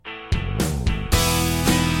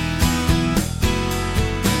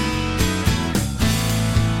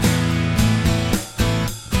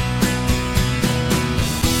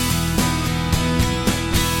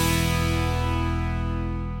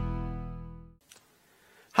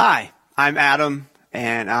Hi, I'm Adam,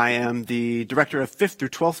 and I am the director of 5th through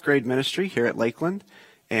 12th grade ministry here at Lakeland,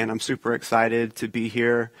 and I'm super excited to be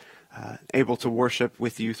here, able to worship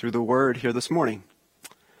with you through the Word here this morning.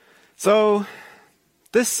 So,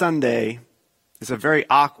 this Sunday is a very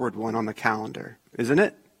awkward one on the calendar, isn't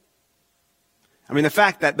it? I mean, the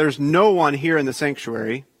fact that there's no one here in the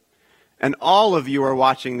sanctuary, and all of you are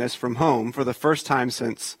watching this from home for the first time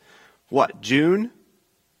since, June?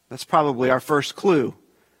 That's probably our first clue.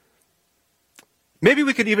 Maybe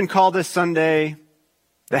we could even call this Sunday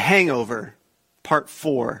The Hangover, Part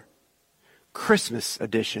 4, Christmas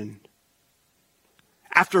edition.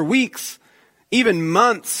 After weeks, even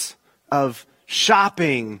months of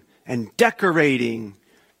shopping and decorating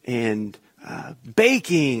and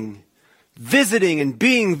baking, visiting and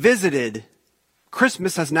being visited,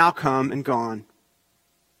 Christmas has now come and gone.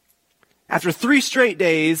 After 3 straight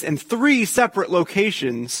days and 3 separate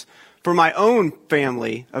locations for my own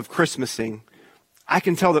family of Christmasing, I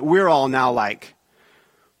can tell that we're all now like,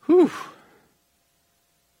 whew,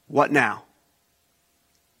 what now?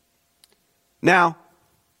 Now,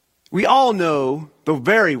 we all know the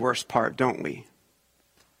very worst part, don't we?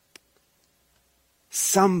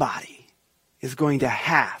 Somebody is going to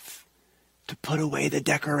have to put away the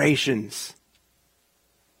decorations.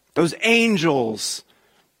 Those angels,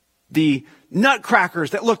 the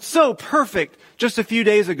nutcrackers that looked so perfect just a few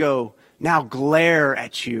days ago, now glare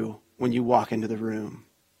at you when you walk into the room.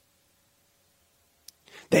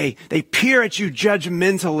 They peer at you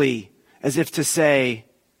judgmentally as if to say,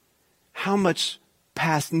 how much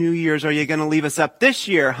past New Year's are you going to leave us up this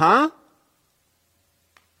year, huh?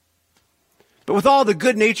 But with all the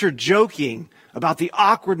good-natured joking about the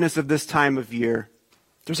awkwardness of this time of year,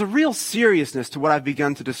 there's a real seriousness to what I've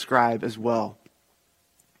begun to describe as well.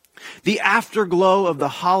 The afterglow of the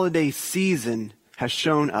holiday season has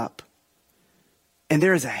shown up. And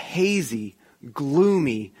there is a hazy,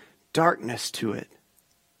 gloomy darkness to it.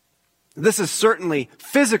 This is certainly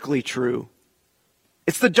physically true.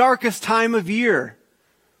 It's the darkest time of year.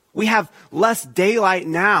 We have less daylight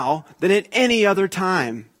now than at any other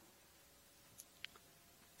time.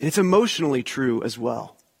 And it's emotionally true as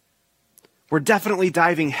well. We're definitely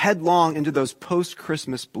diving headlong into those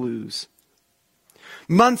post-Christmas blues.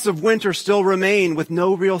 Months of winter still remain with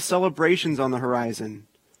no real celebrations on the horizon.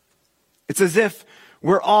 It's as if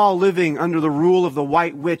we're all living under the rule of the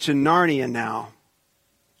White Witch in Narnia now.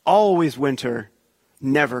 Always winter,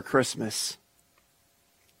 never Christmas.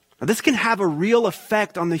 Now, this can have a real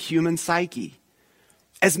effect on the human psyche.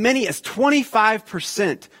 As many as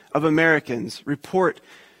 25% of Americans report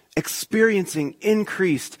experiencing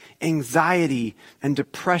increased anxiety and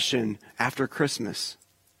depression after Christmas.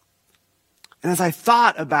 And as I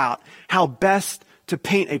thought about how best to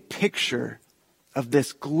paint a picture of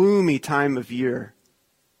this gloomy time of year,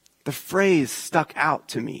 the phrase stuck out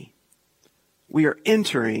to me. We are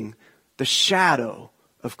entering the shadow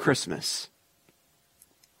of Christmas.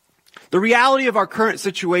 The reality of our current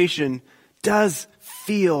situation does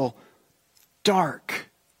feel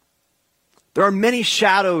dark. There are many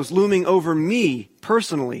shadows looming over me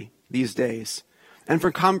personally these days. And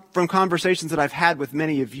from conversations that I've had with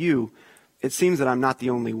many of you, it seems that I'm not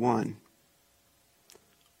the only one.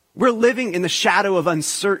 We're living in the shadow of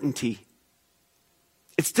uncertainty.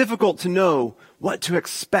 It's difficult to know what to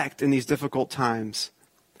expect in these difficult times.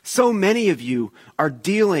 So many of you are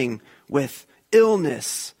dealing with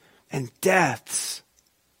illness and deaths,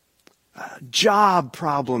 job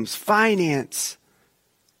problems, finance.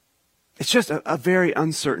 It's just a very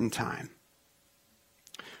uncertain time.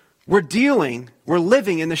 We're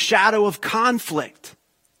living in the shadow of conflict,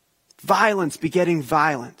 violence begetting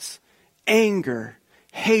violence, anger,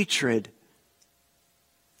 hatred,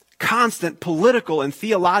 constant political and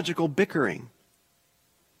theological bickering.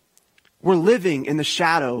 We're living in the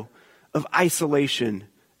shadow of isolation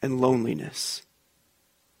and loneliness.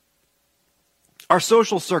 Our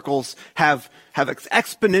social circles have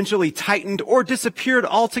exponentially tightened or disappeared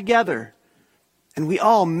altogether. And we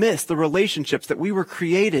all miss the relationships that we were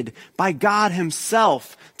created by God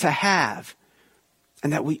Himself to have,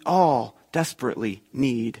 and that we all desperately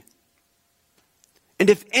need. And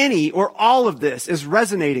if any or all of this is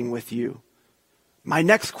resonating with you, my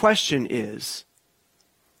next question is,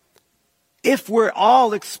 if we're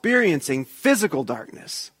all experiencing physical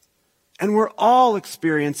darkness, and we're all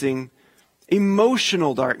experiencing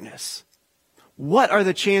emotional darkness, what are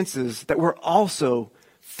the chances that we're also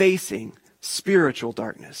facing spiritual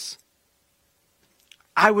darkness?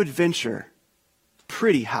 I would venture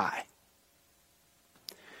pretty high.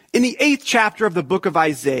 In the 8th chapter of the book of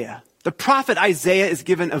Isaiah, the prophet Isaiah is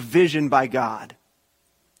given a vision by God.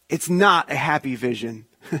 It's not a happy vision.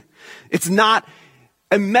 It's not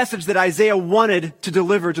a message that Isaiah wanted to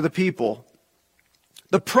deliver to the people.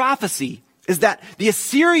 The prophecy is that the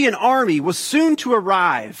Assyrian army was soon to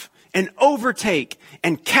arrive and overtake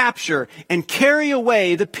and capture and carry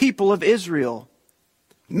away the people of Israel.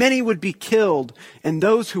 Many would be killed, and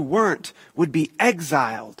those who weren't would be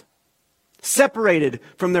exiled, separated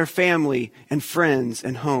from their family and friends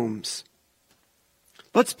and homes.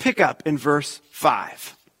 Let's pick up in verse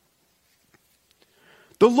 5.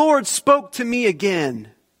 The Lord spoke to me again.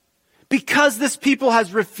 Because this people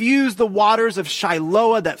has refused the waters of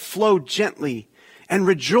Shiloah that flow gently, and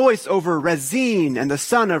rejoice over Rezin and the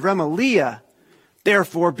son of Remaliah,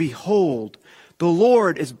 therefore, behold, the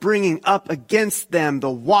Lord is bringing up against them the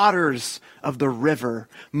waters of the river,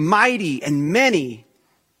 mighty and many,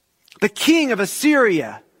 the king of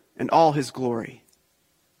Assyria and all his glory.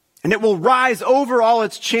 And it will rise over all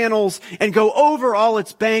its channels and go over all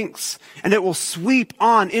its banks, and it will sweep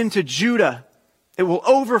on into Judah. It will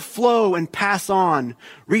overflow and pass on,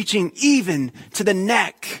 reaching even to the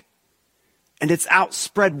neck. And its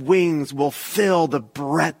outspread wings will fill the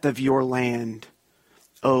breadth of your land,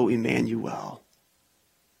 O Emmanuel.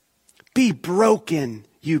 Be broken,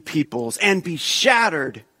 you peoples, and be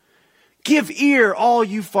shattered. Give ear, all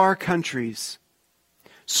you far countries.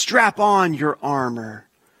 Strap on your armor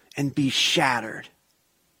and be shattered.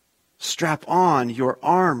 Strap on your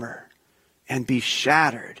armor and be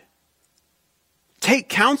shattered. Take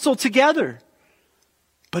counsel together,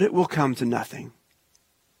 but it will come to nothing.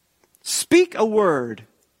 Speak a word,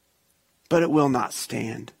 but it will not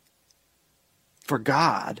stand. For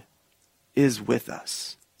God is with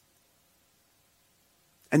us.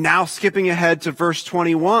 And now skipping ahead to verse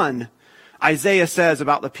 21, Isaiah says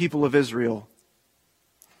about the people of Israel,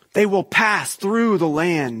 they will pass through the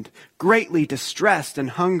land, greatly distressed and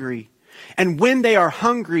hungry. And when they are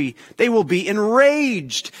hungry, they will be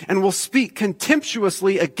enraged and will speak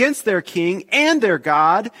contemptuously against their king and their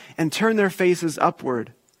God and turn their faces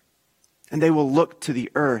upward. And they will look to the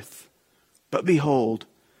earth. But behold,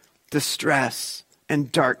 distress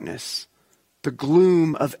and darkness, the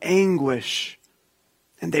gloom of anguish,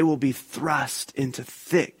 and they will be thrust into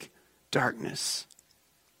thick darkness.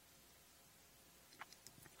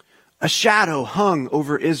 A shadow hung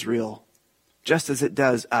over Israel, just as it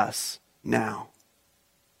does us now.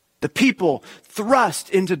 The people thrust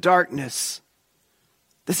into darkness.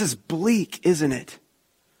 This is bleak, isn't it?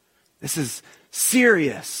 This is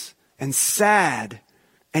serious and sad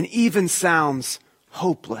and even sounds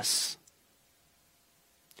hopeless.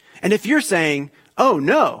 And if you're saying, oh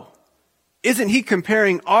no, isn't he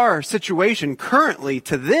comparing our situation currently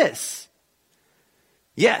to this?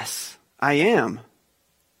 Yes, I am.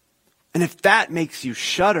 And if that makes you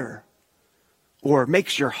shudder or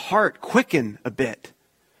makes your heart quicken a bit,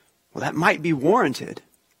 well, that might be warranted.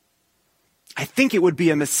 I think it would be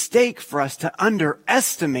a mistake for us to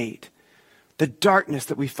underestimate the darkness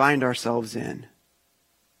that we find ourselves in.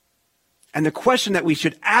 And the question that we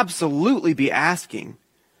should absolutely be asking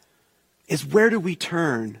is, where do we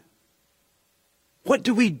turn? What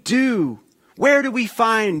do we do? Where do we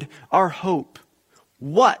find our hope?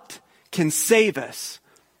 What can save us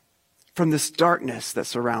from this darkness that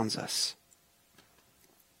surrounds us?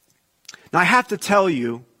 Now, I have to tell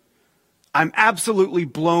you, I'm absolutely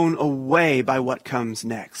blown away by what comes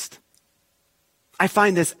next. I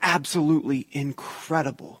find this absolutely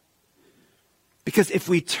incredible. Because if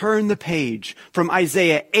we turn the page from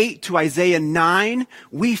Isaiah 8 to Isaiah 9,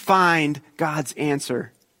 we find God's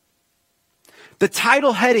answer. The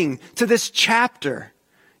title heading to this chapter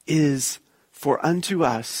is, "For unto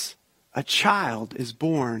us a child is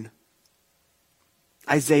born."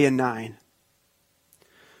 Isaiah 9.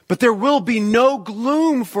 But there will be no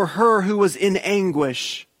gloom for her who was in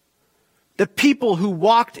anguish. The people who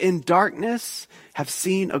walked in darkness have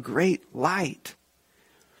seen a great light.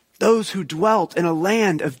 Those who dwelt in a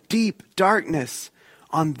land of deep darkness,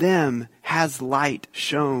 on them has light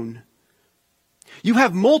shone. You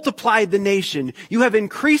have multiplied the nation. You have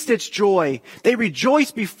increased its joy. They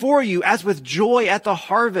rejoice before you as with joy at the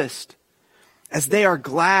harvest, as they are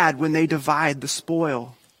glad when they divide the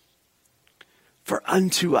spoil. For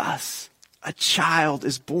unto us a child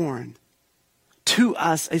is born. To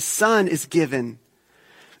us a son is given.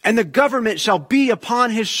 And the government shall be upon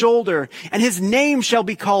his shoulder, and his name shall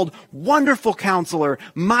be called Wonderful Counselor,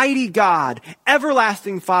 Mighty God,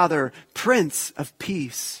 Everlasting Father, Prince of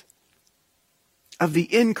Peace. Of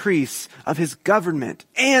the increase of his government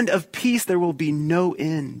and of peace there will be no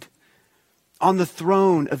end. On the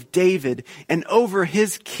throne of David and over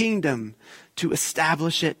his kingdom, to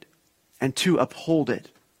establish it and to uphold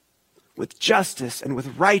it with justice and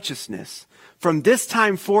with righteousness from this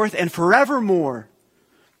time forth and forevermore.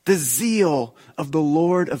 The zeal of the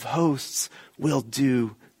Lord of hosts will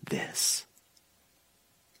do this.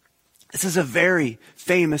 This is a very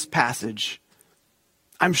famous passage.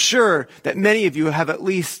 I'm sure that many of you have at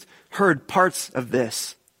least heard parts of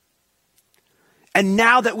this. And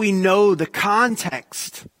now that we know the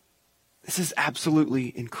context, this is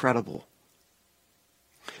absolutely incredible.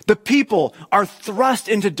 The people are thrust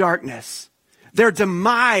into darkness. Their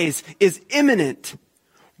demise is imminent.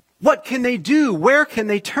 What can they do? Where can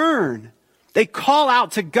they turn? They call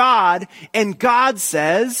out to God, and God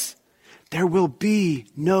says, there will be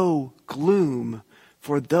no gloom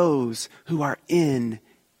for those who are in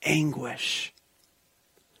anguish.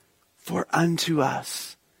 For unto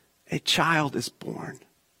us a child is born.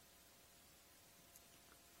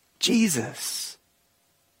 Jesus.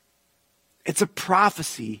 It's a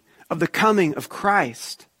prophecy of the coming of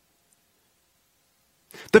Christ.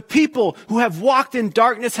 The people who have walked in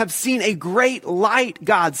darkness have seen a great light,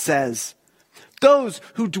 God says. Those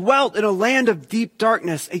who dwelt in a land of deep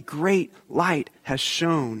darkness, a great light has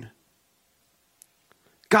shone.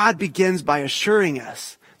 God begins by assuring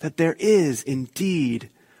us that there is indeed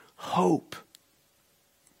hope.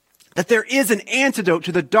 That there is an antidote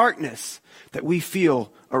to the darkness that we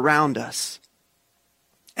feel around us.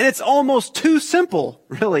 And it's almost too simple,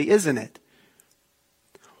 really, isn't it?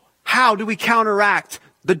 How do we counteract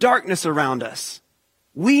the darkness around us?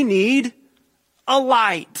 We need a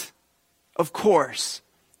light, of course.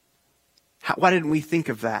 Why didn't we think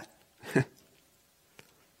of that?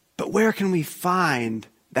 But where can we find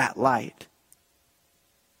that light?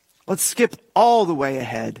 Let's skip all the way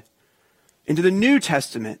ahead into the New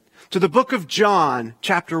Testament, to the book of John,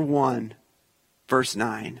 chapter 1, verse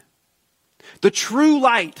 9. The true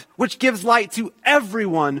light, which gives light to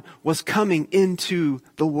everyone, was coming into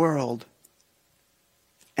the world.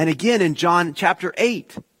 And again in John chapter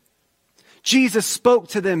 8, Jesus spoke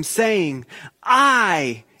to them saying,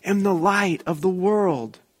 I am the light of the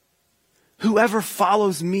world. Whoever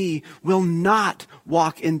follows me will not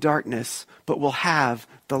walk in darkness, but will have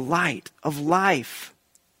the light of life.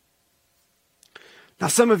 Now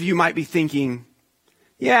some of you might be thinking,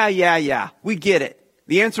 yeah, we get it.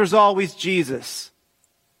 The answer is always Jesus.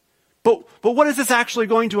 But what is this actually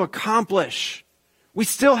going to accomplish? We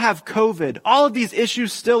still have COVID. All of these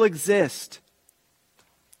issues still exist.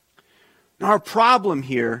 Now our problem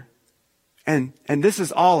here, and this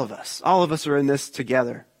is all of us are in this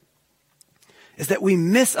together, is that we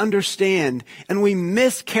misunderstand and we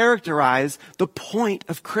mischaracterize the point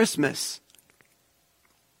of Christmas.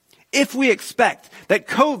 If we expect that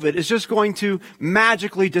COVID is just going to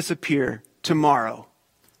magically disappear tomorrow,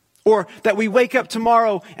 or that we wake up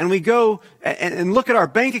tomorrow and we go and look at our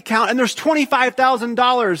bank account and there's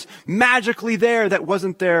 $25,000 magically there that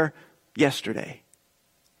wasn't there yesterday.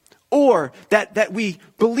 Or that we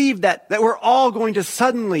believe that we're all going to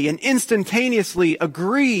suddenly and instantaneously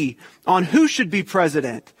agree on who should be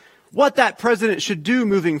president, what that president should do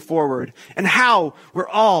moving forward, and how we're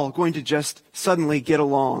all going to just suddenly get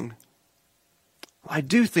along. Well, I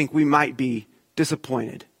do think we might be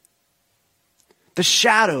disappointed. The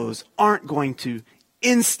shadows aren't going to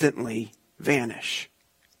instantly vanish.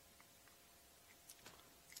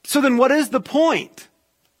 So then what is the point?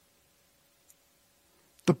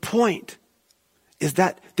 The point is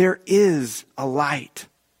that there is a light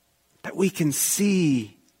that we can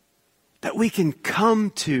see, that we can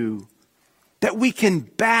come to, that we can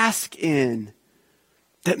bask in,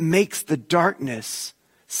 that makes the darkness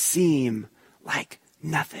seem like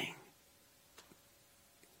nothing.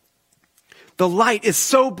 The light is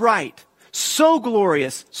so bright, so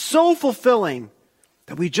glorious, so fulfilling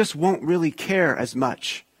that we just won't really care as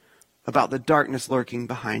much about the darkness lurking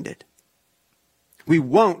behind it. We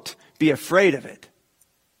won't be afraid of it.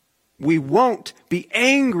 We won't be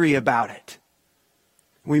angry about it.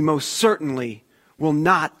 We most certainly will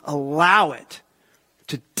not allow it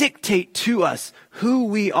to dictate to us who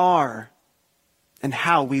we are and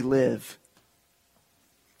how we live.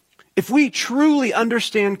 If we truly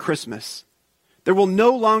understand Christmas, there will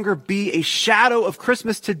no longer be a shadow of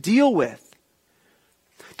Christmas to deal with.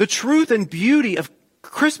 The truth and beauty of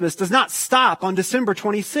Christmas does not stop on December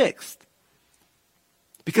 26th.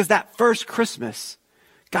 Because that first Christmas,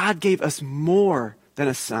 God gave us more than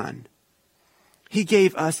a son. He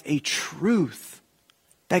gave us a truth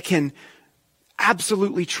that can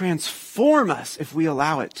absolutely transform us if we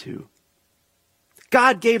allow it to.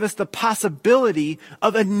 God gave us the possibility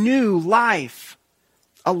of a new life.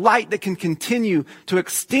 A light that can continue to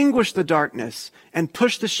extinguish the darkness and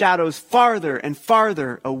push the shadows farther and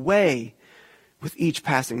farther away. with each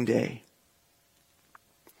passing day.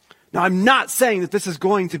 Now, I'm not saying that this is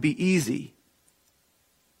going to be easy.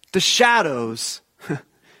 The shadows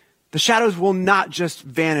will not just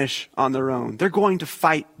vanish on their own. They're going to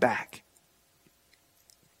fight back.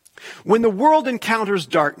 When the world encounters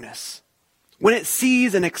darkness, when it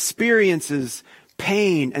sees and experiences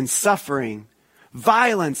pain and suffering,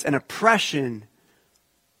 violence and oppression,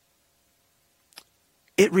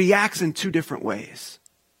 it reacts in two different ways.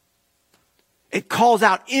 It calls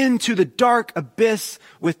out into the dark abyss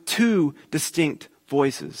with two distinct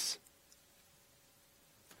voices.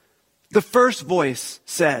 The first voice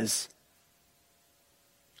says,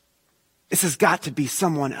 this has got to be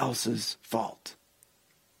someone else's fault.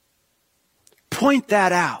 Point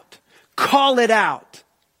that out. Call it out.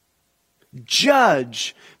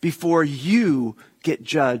 Judge before you get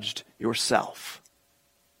judged yourself.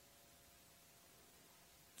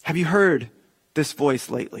 Have you heard this voice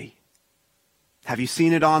lately? Have you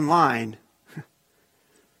seen it online?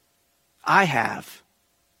 I have.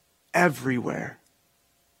 Everywhere.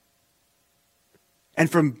 And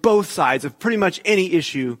from both sides of pretty much any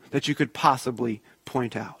issue that you could possibly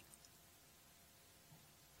point out.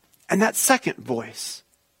 And that second voice,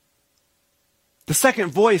 the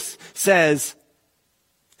second voice says,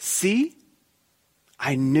 see,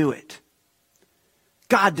 I knew it.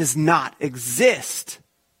 God does not exist.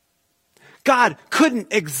 God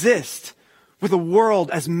couldn't exist with a world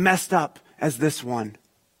as messed up as this one.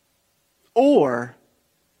 Or,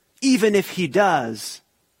 even if he does,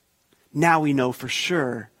 now we know for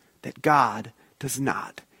sure that God does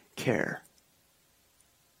not care.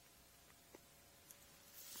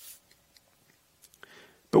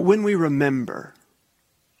 But when we remember,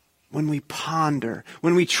 when we ponder,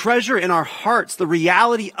 when we treasure in our hearts the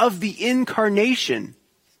reality of the incarnation,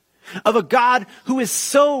 of a God who is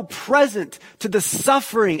so present to the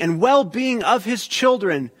suffering and well-being of his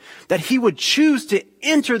children that he would choose to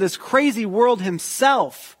enter this crazy world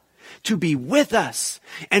himself to be with us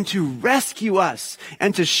and to rescue us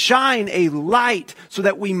and to shine a light so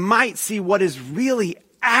that we might see what is really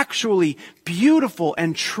actually beautiful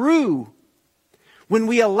and true. When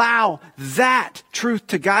we allow that truth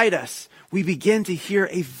to guide us, we begin to hear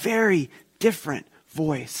a very different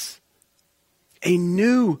voice. A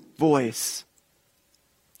new voice.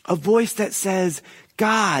 A voice that says,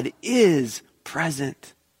 God is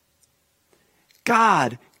present.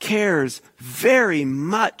 God cares very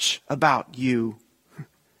much about you.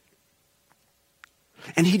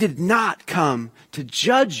 And he did not come to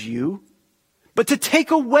judge you, but to take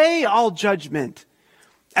away all judgment.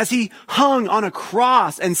 As he hung on a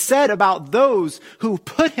cross and said about those who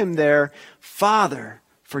put him there, Father,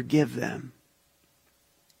 forgive them.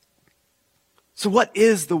 So what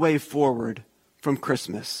is the way forward from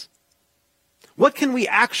Christmas? What can we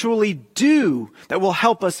actually do that will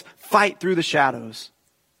help us fight through the shadows?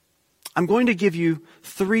 I'm going to give you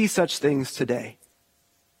 3 such things today.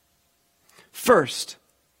 First,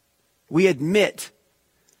 we admit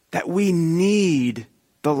that we need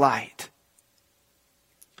the light.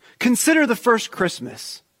 Consider the first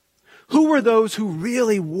Christmas. Who were those who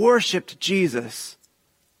really worshiped Jesus?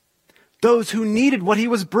 Those who needed what he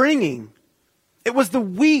was bringing. It was the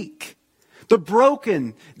weak, the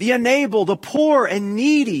broken, the unable, the poor and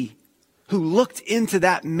needy who looked into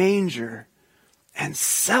that manger and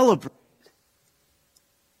celebrated.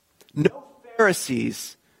 No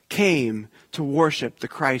Pharisees came to worship the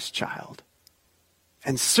Christ child,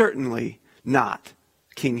 and certainly not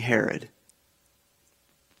King Herod.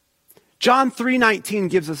 John 3:19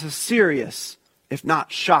 gives us a serious, if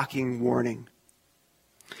not shocking, warning.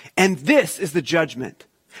 And this is the judgment.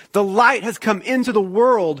 The light has come into the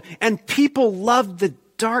world, and people loved the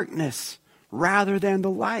darkness rather than the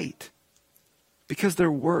light because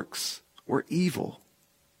their works were evil.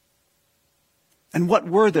 And what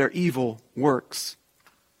were their evil works?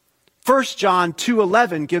 1 John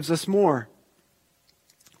 2:11 gives us more.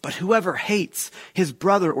 But whoever hates his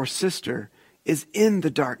brother or sister is in the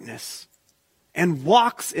darkness and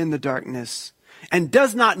walks in the darkness and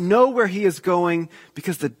does not know where he is going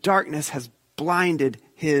because the darkness has blinded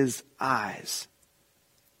his eyes.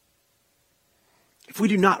 If we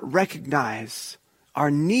do not recognize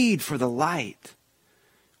our need for the light,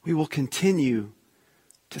 we will continue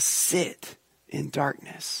to sit in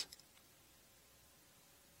darkness.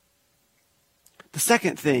 The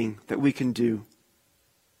second thing that we can do,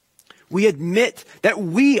 we admit that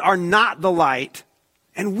we are not the light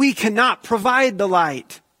and we cannot provide the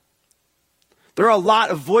light. There are a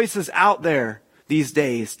lot of voices out there these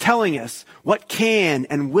days telling us what can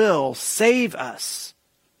and will save us.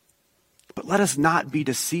 But let us not be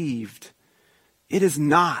deceived. It is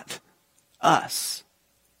not us.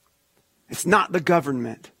 It's not the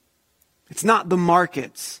government. It's not the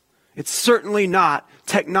markets. It's certainly not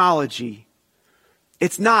technology.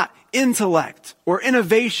 It's not intellect or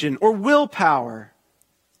innovation or willpower.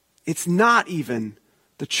 It's not even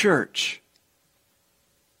the church.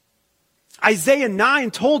 Isaiah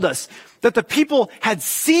 9 told us that the people had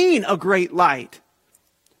seen a great light.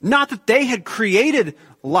 Not that they had created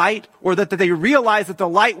light or that they realized that the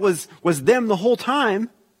light was them the whole time.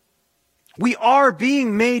 We are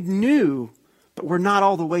being made new, but we're not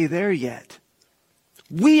all the way there yet.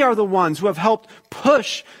 We are the ones who have helped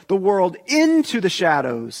push the world into the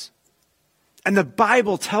shadows. And the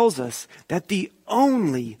Bible tells us that the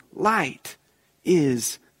only light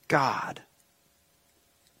is God.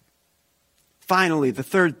 Finally, the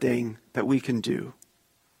third thing that we can do.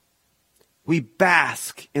 We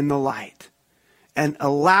bask in the light and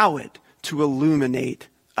allow it to illuminate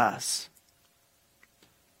us.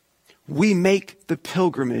 We make the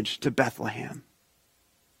pilgrimage to Bethlehem.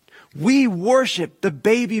 We worship the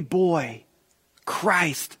baby boy,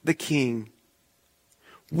 Christ the King.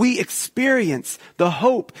 We experience the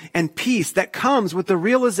hope and peace that comes with the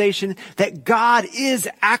realization that God is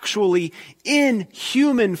actually in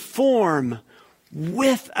human form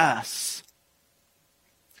with us.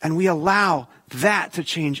 And we allow that to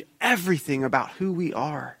change everything about who we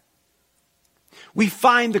are. We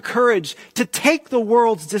find the courage to take the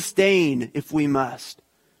world's disdain if we must,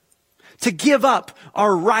 to give up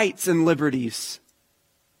our rights and liberties,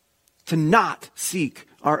 to not seek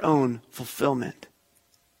our own fulfillment.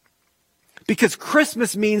 Because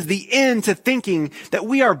Christmas means the end to thinking that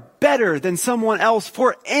we are better than someone else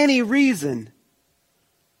for any reason.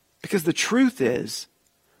 Because the truth is,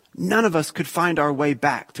 none of us could find our way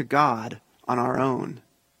back to God on our own.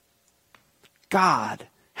 God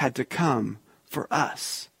had to come for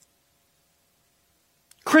us.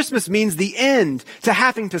 Christmas means the end to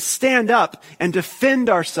having to stand up and defend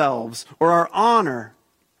ourselves or our honor.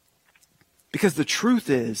 Because the truth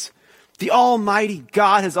is, the Almighty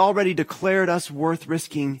God has already declared us worth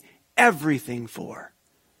risking everything for,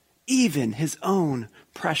 even His own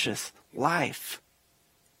precious life.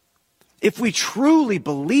 If we truly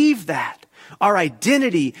believe that, our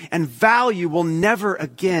identity and value will never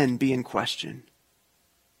again be in question.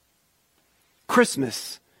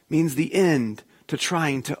 Christmas means the end to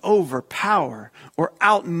trying to overpower or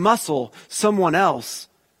outmuscle someone else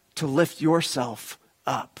to lift yourself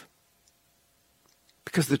up.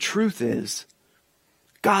 Because the truth is,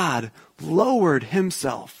 God lowered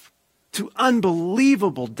Himself to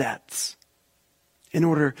unbelievable depths in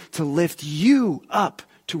order to lift you up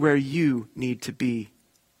to where you need to be.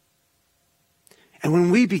 And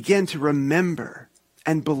when we begin to remember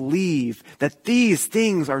and believe that these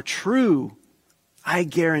things are true, I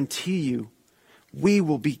guarantee you, we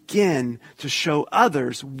will begin to show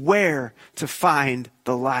others where to find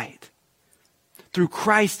the light. Through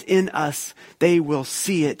Christ in us, they will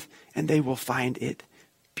see it and they will find it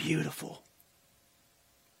beautiful.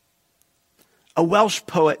 A Welsh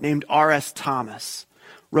poet named R.S. Thomas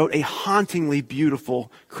wrote a hauntingly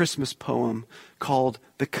beautiful Christmas poem called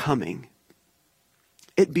The Coming.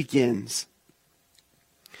 It begins,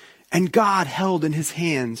 "And God held in His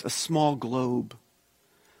hands a small globe.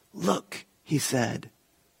 Look, He said.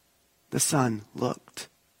 The Son looked."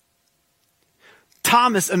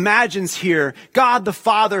 Thomas imagines here God the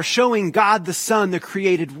Father showing God the Son the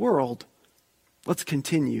created world. Let's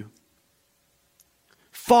continue.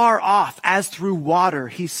 "Far off, as through water,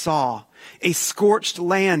 He saw a scorched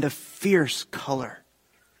land of fierce color.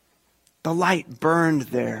 The light burned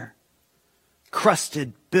there.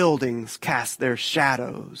 Crusted buildings cast their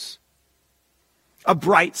shadows. A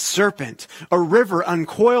bright serpent, a river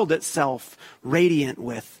uncoiled itself, radiant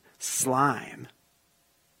with slime.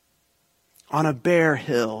 On a bare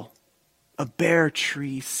hill, a bare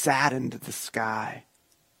tree saddened the sky.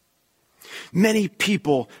 Many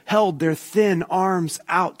people held their thin arms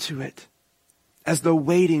out to it, as though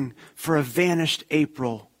waiting for a vanished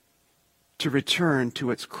April to return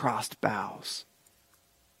to its crossed boughs.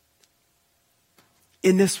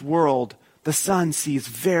 In this world, the Son sees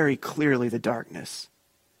very clearly the darkness.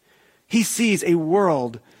 He sees a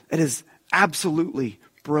world that is absolutely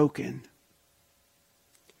broken.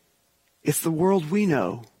 It's the world we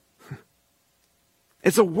know.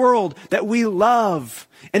 It's a world that we love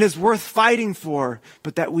and is worth fighting for,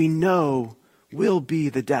 but that we know will be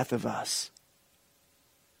the death of us.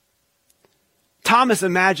 Thomas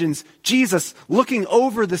imagines Jesus looking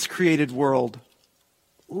over this created world,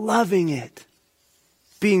 loving it,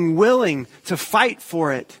 being willing to fight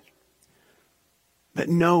for it, but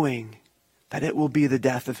knowing that it will be the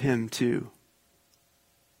death of Him too.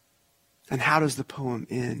 And how does the poem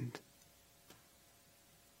end?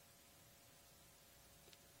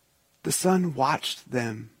 The sun watched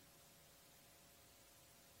them.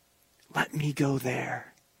 "Let me go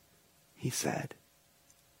there," he said.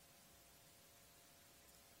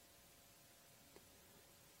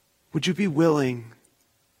 Would you be willing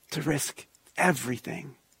to risk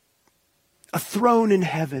everything? A throne in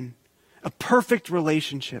heaven, a perfect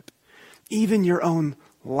relationship, even your own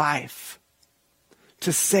life,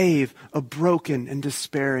 to save a broken and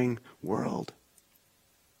despairing world.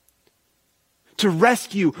 To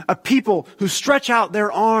rescue a people who stretch out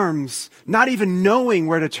their arms, not even knowing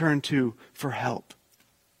where to turn to for help.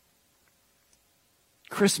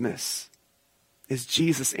 Christmas is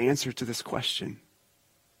Jesus' answer to this question.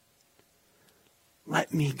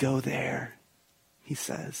 "Let me go there," he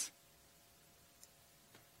says.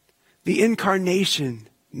 The incarnation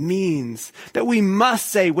means that we must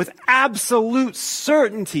say with absolute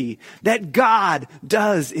certainty that God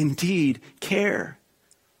does indeed care.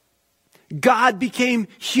 God became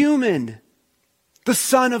human. The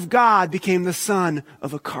Son of God became the son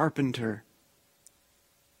of a carpenter.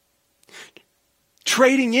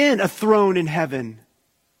 Trading in a throne in heaven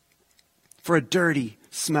for a dirty,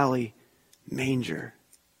 smelly manger.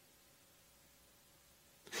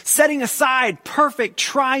 Setting aside perfect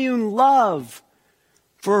triune love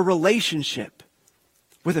for a relationship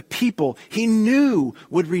with a people he knew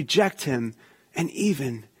would reject him and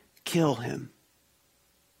even kill him.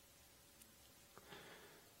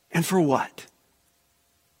 And for what?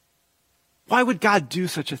 Why would God do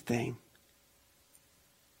such a thing?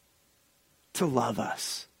 To love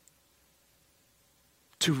us.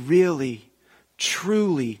 To really,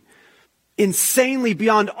 truly, insanely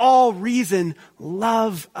beyond all reason,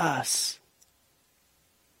 love us.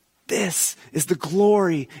 This is the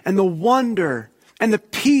glory and the wonder and the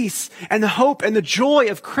peace and the hope and the joy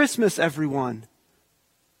of Christmas, everyone.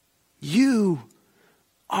 You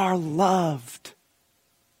are loved.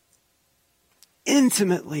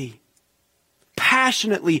 Intimately,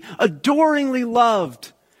 passionately, adoringly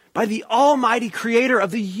loved by the Almighty Creator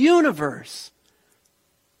of the universe.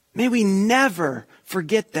 May we never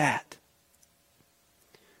forget that.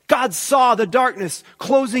 God saw the darkness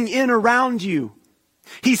closing in around you.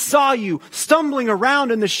 He saw you stumbling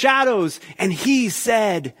around in the shadows, and he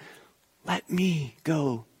said, "Let me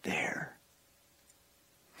go there.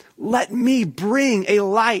 Let me bring a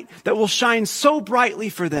light that will shine so brightly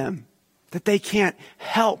for them that they can't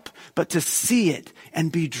help but to see it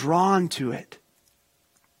and be drawn to it."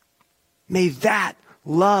 May that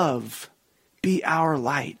love be our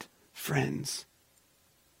light, friends.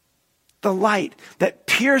 The light that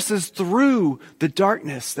pierces through the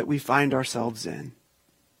darkness that we find ourselves in.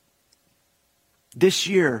 This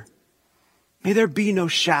year, may there be no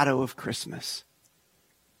shadow of Christmas.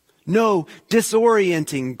 No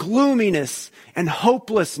disorienting gloominess and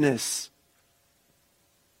hopelessness,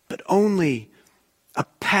 but only a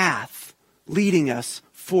path leading us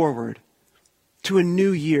forward to a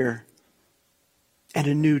new year and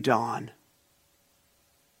a new dawn.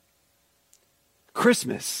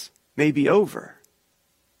 Christmas may be over,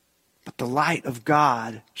 but the light of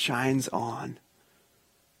God shines on.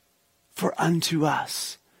 For unto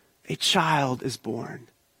us a child is born,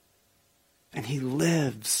 and he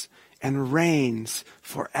lives and reigns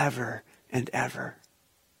forever and ever.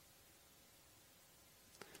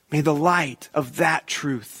 May the light of that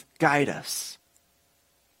truth guide us.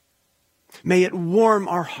 May it warm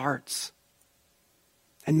our hearts,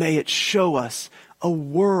 and may it show us a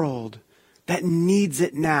world that needs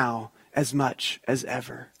it now as much as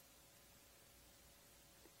ever.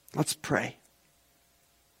 Let's pray.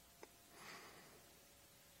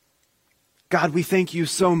 God, we thank you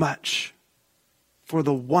so much for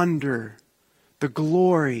the wonder, the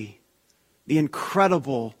glory, the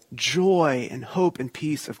incredible joy and hope and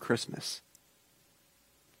peace of Christmas.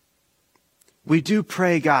 We do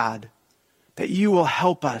pray, God, that you will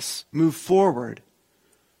help us move forward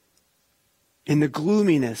in the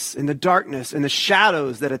gloominess, in the darkness, in the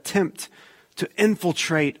shadows that attempt to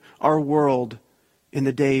infiltrate our world in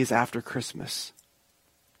the days after Christmas.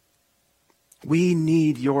 We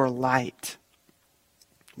need your light.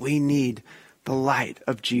 We need the light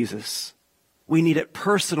of Jesus. We need it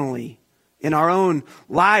personally, in our own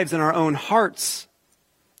lives, in our own hearts.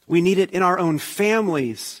 We need it in our own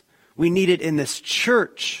families. We need it in this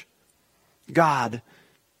church. God,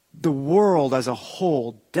 the world as a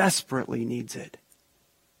whole desperately needs it.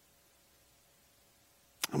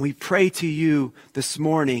 And we pray to you this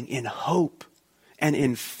morning in hope and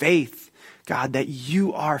in faith, God, that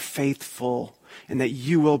you are faithful and that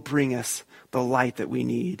you will bring us the light that we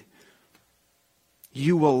need.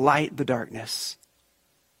 You will light the darkness,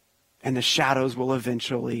 and the shadows will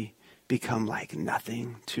eventually become like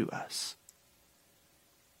nothing to us.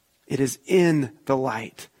 It is in the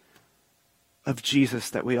light of Jesus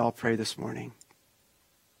that we all pray this morning.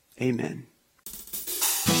 Amen.